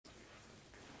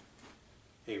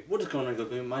Hey, what is going on,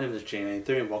 guys? My name is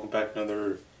J93 and welcome back to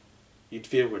another YouTube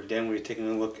video where today we're taking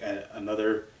a look at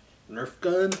another Nerf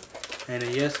gun. And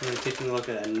yes, we're taking a look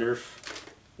at a Nerf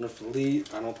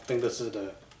Elite. I don't think this is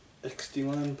the XD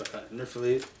one, but Nerf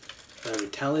Elite.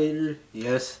 Retaliator,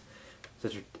 yes,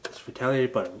 it's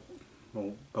Retaliator, but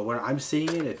when I'm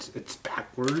seeing it, it's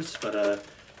backwards. But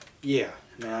yeah.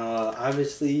 Now,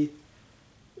 obviously,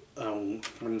 when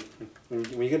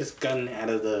you get this gun out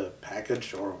of the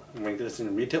package, or when you get this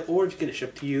in retail, or if you get it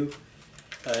shipped to you,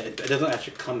 it doesn't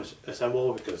actually come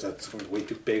assembled because that's going to be way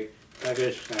too big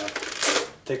package. Now,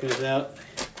 taking this out,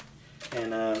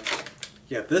 and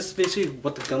yeah, this is basically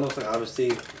what the gun looks like. Obviously,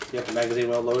 you have the magazine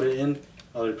well loaded in,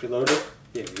 already preloaded.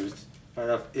 Yeah, you just fire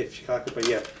it off if you cock it, but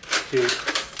yeah,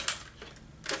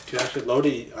 to actually load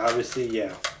it, obviously,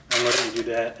 yeah, unload it, you do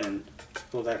that, and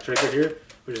pull that trigger here,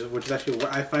 which is actually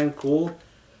what I find cool.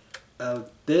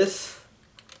 This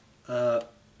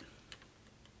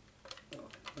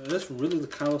really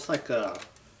kind of looks like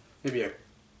maybe a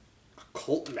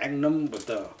Colt Magnum with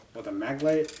a mag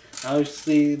light.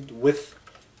 Obviously, with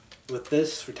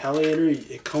this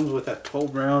Retaliator, it comes with a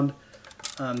 12-round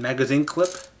magazine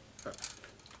clip.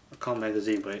 I call it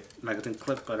magazine, but magazine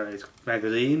clip, but it's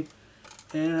magazine.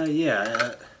 And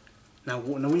yeah. Now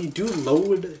when you do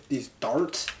load these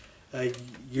darts,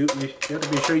 you have to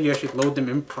be sure you actually load them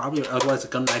in properly, otherwise the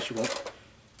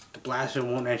blaster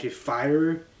won't actually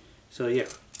fire. So yeah,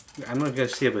 I don't know if you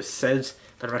guys see it, but it says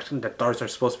the direction that darts are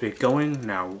supposed to be going.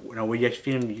 Now when you actually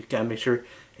feed them, you gotta make sure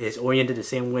it's oriented the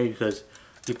same way, because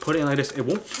you put it in like this, it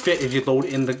won't fit if you load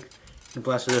in the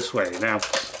blaster this way. Now,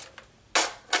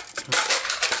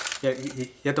 yeah, you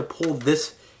have to pull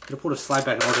this, you have to pull the slide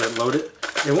back in order to load it.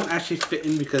 It won't actually fit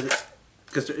in because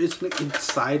there is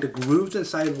inside, the grooves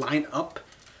inside line up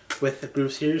with the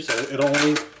grooves here, so it'll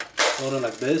only load in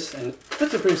like this, and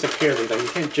that's pretty securely. Like, you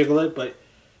can't jiggle it, but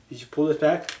if you pull this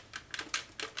back,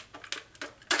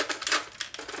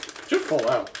 it should fall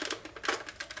out.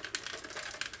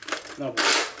 No,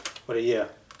 but yeah,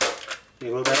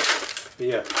 you load that, but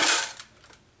yeah,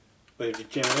 but if you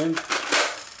jam it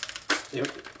in,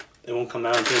 it won't come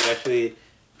out until you actually,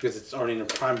 because it's already in a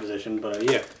prime position. But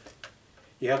yeah,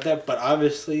 you have that. But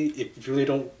obviously, if you really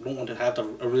don't want to have a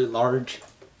really large,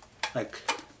 like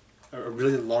a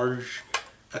really large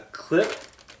clip,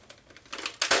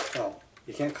 oh,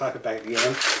 you can't cock it back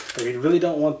again. But if you really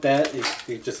don't want that, you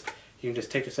can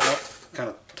just take this out, kind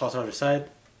of toss it on the side.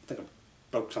 I think I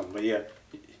broke something, but yeah,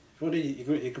 if you want to,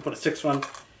 you can put a 6-round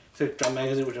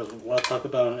magazine, which is what I talked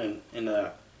about in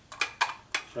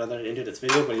rather into this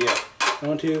video. But yeah, if you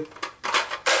want to,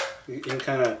 you can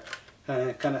kind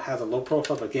of have a low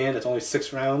profile, but again, it's only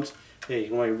 6 rounds. Yeah, you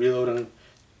can only reload them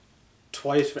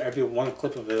twice for every one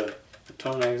clip of a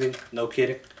tone magazine. No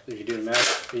kidding, if you do the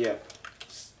math. But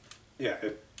yeah,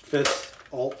 it fits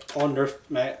all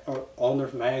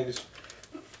Nerf mags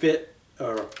fit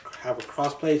or have a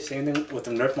crossplay. Same thing with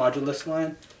the Nerf Modulus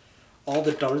line. All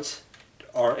the darts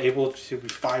are able to be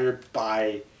fired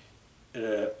by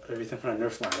everything from the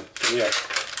Nerf line. So yeah.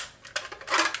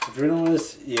 If you're doing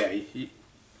this, yeah, you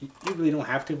really don't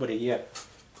have to, but yeah,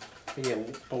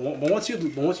 but once you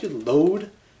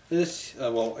load this,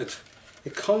 well,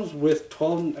 it comes with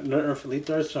 12 Nerf Elite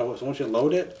darts, so once you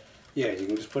load it, yeah, you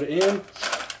can just put it in,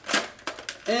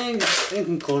 and you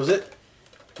can close it.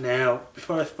 Now,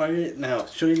 before I fire it, now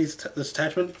show you this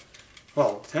attachment.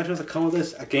 Well, attachments that come with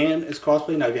this, again, is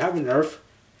crossplay. Now, if you have a Nerf,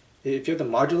 if you have the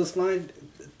Modulus line,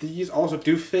 these also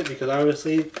do fit, because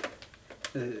obviously,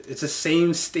 it's the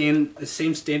same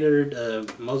standard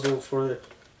muzzle for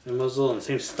the muzzle, and the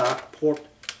same stock port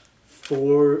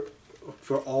for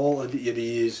all of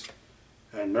these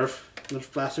Nerf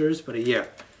blasters. But yeah,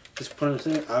 just put it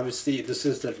in. Obviously, this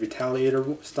is the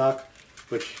Retaliator stock,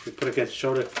 which you put against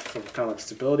shoulder for kind of like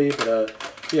stability. But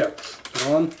yeah,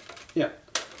 yeah,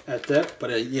 at that.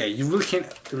 But yeah, you really can't.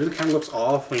 It really kind of looks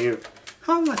off when you.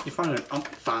 How much you find an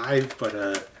UMP5, but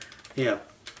yeah,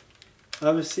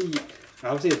 obviously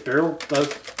a barrel does,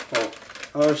 well,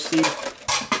 obviously,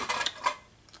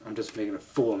 I'm just making a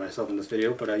fool of myself in this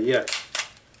video, but yeah,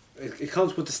 it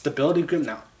comes with the stability grip.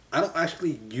 Now, I don't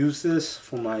actually use this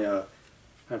for my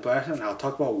my blaster, and I'll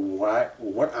talk about what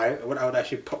I would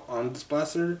actually put on this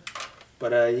blaster.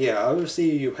 But yeah, obviously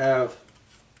you have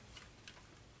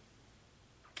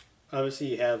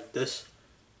this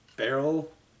barrel,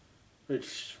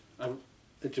 which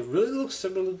it really looks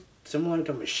similar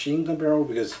to a machine gun barrel,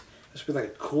 because this would be like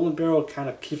a coolant barrel, kind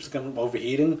of keeps the gun from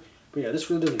overheating. But yeah, this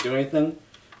really doesn't do anything.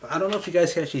 But I don't know if you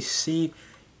guys can actually see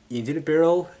into the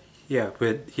barrel. Yeah,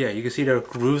 but yeah, you can see there are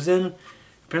grooves in.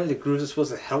 Apparently the grooves are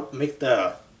supposed to help make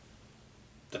the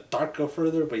the dart go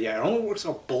further. But yeah, it only works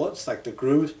on bullets, like the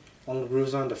grooves. One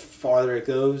grooves on, the farther it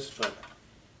goes. But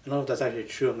I don't know if that's actually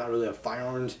true. I'm not really a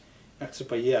firearms expert,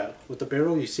 but yeah, with the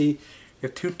barrel, you see you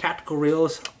have two tactical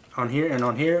rails on here and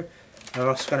on here. I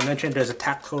also got to mention there's a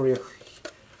tactical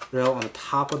rail on the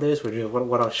top of this, which is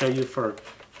what I'll show you for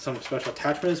some special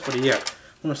attachments. But yeah,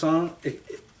 when it's on,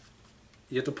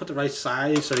 you have to put the right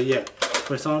size. So yeah,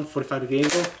 when it's on 45-degree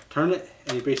angle, turn it,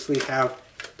 and you basically have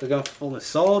the gun full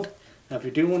installed. Now if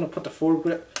you do want to put the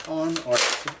foregrip on, or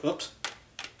oops,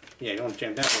 yeah, you don't want to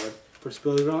jam that hard. Put the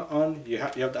stability on, you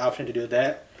have the option to do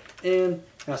that. And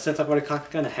now since I've already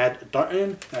cocked the gun, I had a dart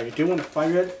in. Now if you do want to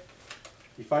fire it,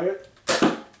 you fire it.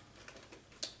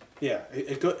 Yeah,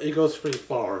 it goes pretty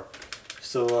far.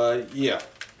 So yeah.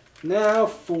 Now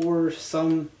for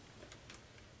some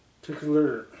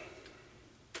particular,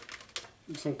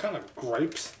 some kind of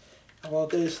gripes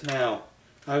about this. Now,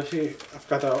 obviously, I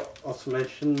forgot to also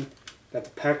mention that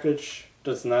the package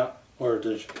does not, or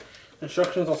the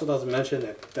instructions also doesn't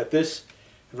mention that this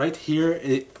right here,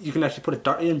 you can actually put a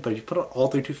dart in, but if you put it all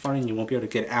the way too far in, you won't be able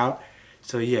to get it out.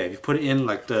 So yeah, if you put it in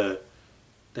like the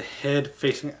head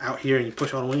facing out here and you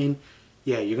push all the way in,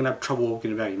 yeah, you're gonna have trouble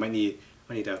getting it out. You might need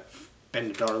to bend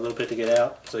the dart a little bit to get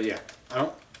out. So yeah, I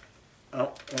don't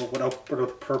know what the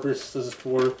purpose this is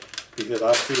for, because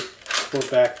obviously pull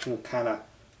back can kind of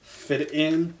fit it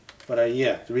in. But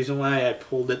yeah, the reason why I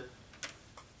pulled it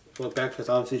back was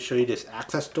obviously to show you this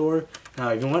access door. Now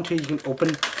if you want to, you can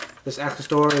open this access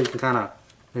door. You can kind of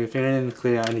maybe fit it in and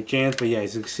clear out any jams. But yeah,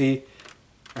 as you can see,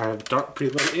 I have dart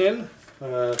preloaded in.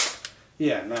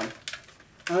 Yeah, now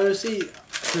obviously,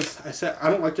 since I said I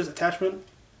don't like this attachment,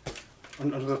 I'm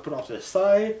going to put it off to the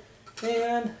side.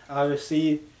 And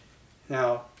obviously,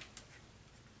 now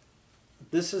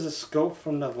this is a scope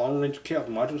from the long range kit of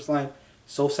the Modulus line.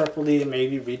 Sold separately,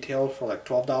 maybe retail for like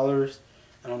 $12.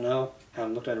 I don't know. I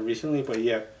haven't looked at it recently, but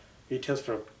yeah, retails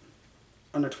for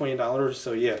under $20.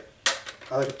 So yeah,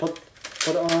 I like to put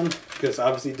it on because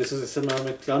obviously this is a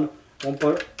semi-automatic gun. One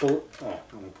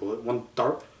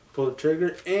dart, pull the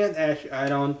trigger, and actually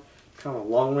add on kind of a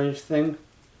long range thing.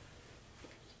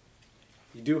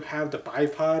 You do have the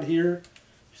bipod here,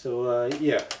 so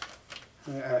yeah,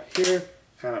 here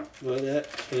kind of look at that.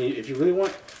 And if you really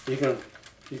want, you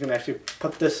can actually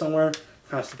put this somewhere,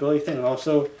 kind of stability thing. And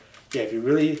also, yeah, if you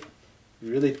really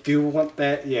do want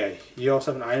that, yeah, you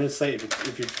also have an iron sight.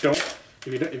 If you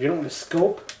don't want to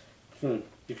scope, you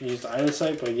can use the iron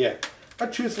sight. But yeah, I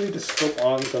choose to leave the scope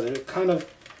on because it's kind of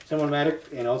semi-automatic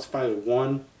and also fired with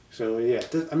one. So yeah,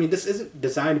 I mean this isn't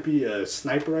designed to be a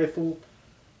sniper rifle,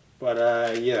 but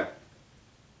yeah.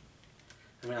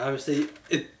 I mean obviously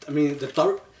the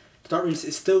dart range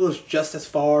it still goes just as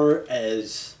far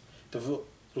as the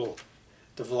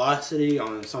velocity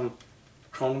on some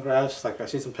chronographs. Like I've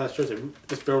seen some testers,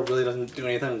 this barrel really doesn't do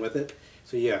anything with it.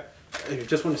 So yeah, if you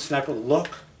just want to sniper look,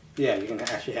 yeah, you can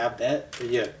actually have that. But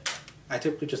yeah, I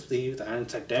typically just leave the iron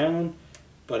sight down.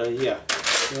 But yeah,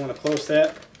 if you want to close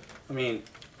that, I mean,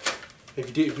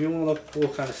 if you want to look cool,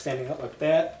 kind of standing up like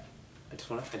that, I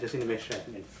just need to make sure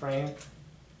I'm in frame.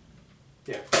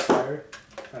 Yeah, fire,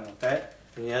 kind of like that.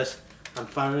 And yes, I'm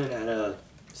firing at a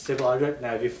stable object.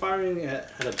 Now, if you're firing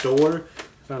at a door,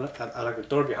 at like a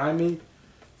door behind me,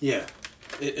 yeah,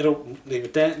 it'll leave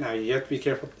it that. Now you have to be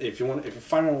careful if you're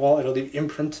firing on a wall, it'll leave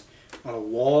imprint on a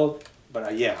wall.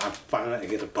 But yeah, I'm firing it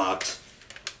against a box.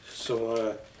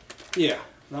 So yeah.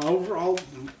 Now overall,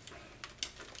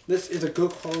 this is a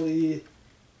good quality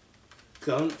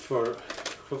gun for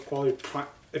good quality.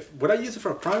 Would I use it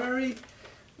for a primary?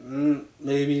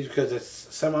 Maybe because it's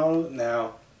semi-auto.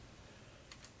 Now,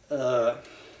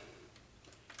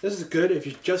 this is good if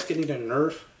you're just getting a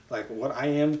Nerf, like what I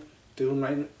am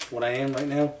right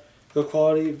now. Good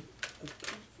quality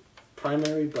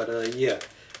primary, but yeah.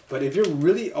 But if you're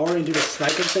really already into the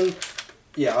sniping thing,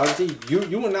 yeah, obviously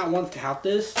you would not want to have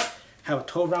this. Have a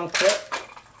 12-round clip.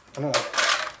 I don't know.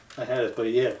 I had it, but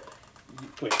yeah.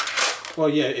 Wait. Well,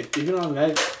 yeah. If you're on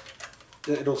mag,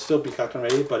 it'll still be cocked and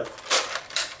ready. But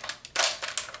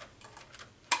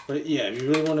yeah, if you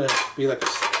really want to be like a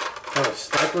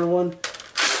sniper one,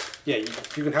 yeah,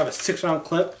 you can have a 6-round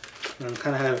clip and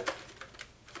kind of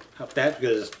have that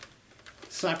because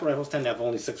sniper rifles tend to have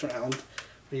only 6 rounds.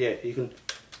 But yeah, you can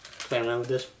play around with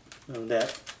this and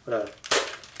that. But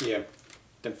yeah,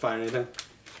 didn't find anything.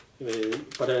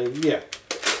 But yeah.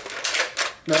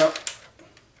 Now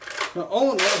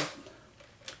all in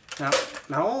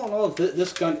all,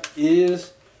 this gun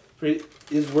is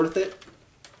worth it.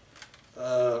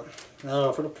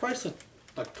 Now for the price of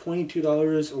like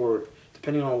 $22, or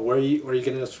depending on where you're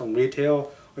getting this from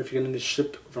retail, or if you're getting this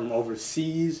shipped from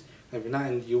overseas, if you're not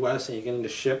in the U.S. and you're getting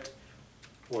it shipped,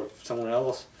 or somewhere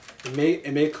else, it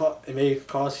may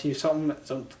cost you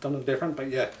something different. But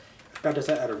yeah, I got this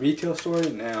at a retail store.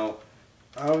 Now,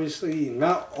 obviously,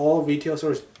 not all retail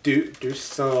stores do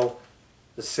sell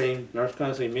the same Nerf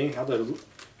guns. So you may have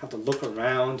to look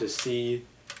around to see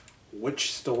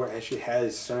which store actually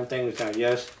has certain things. Now,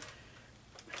 yes,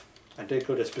 I did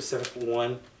go to a specific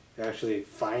one to actually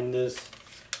find this.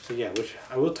 So yeah, which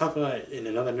I will talk about in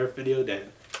another Nerf video. That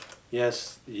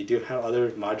yes, you do have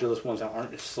other Modulus ones that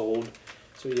aren't sold.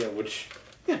 So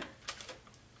yeah,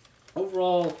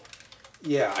 overall,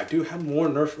 yeah, I do have more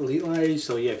Nerf Elite Lights.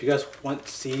 So yeah, if you guys want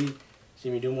to see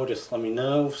me do more, just let me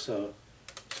know. So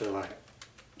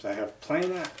I have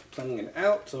planning it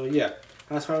out. So yeah,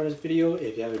 that's part of this video.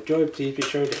 If you have enjoyed, please be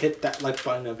sure to hit that like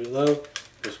button down below.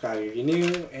 Subscribe if you're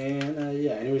new. And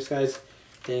yeah, anyways guys,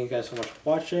 thank you guys so much for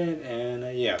watching.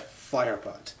 And yeah,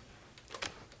 FirePod.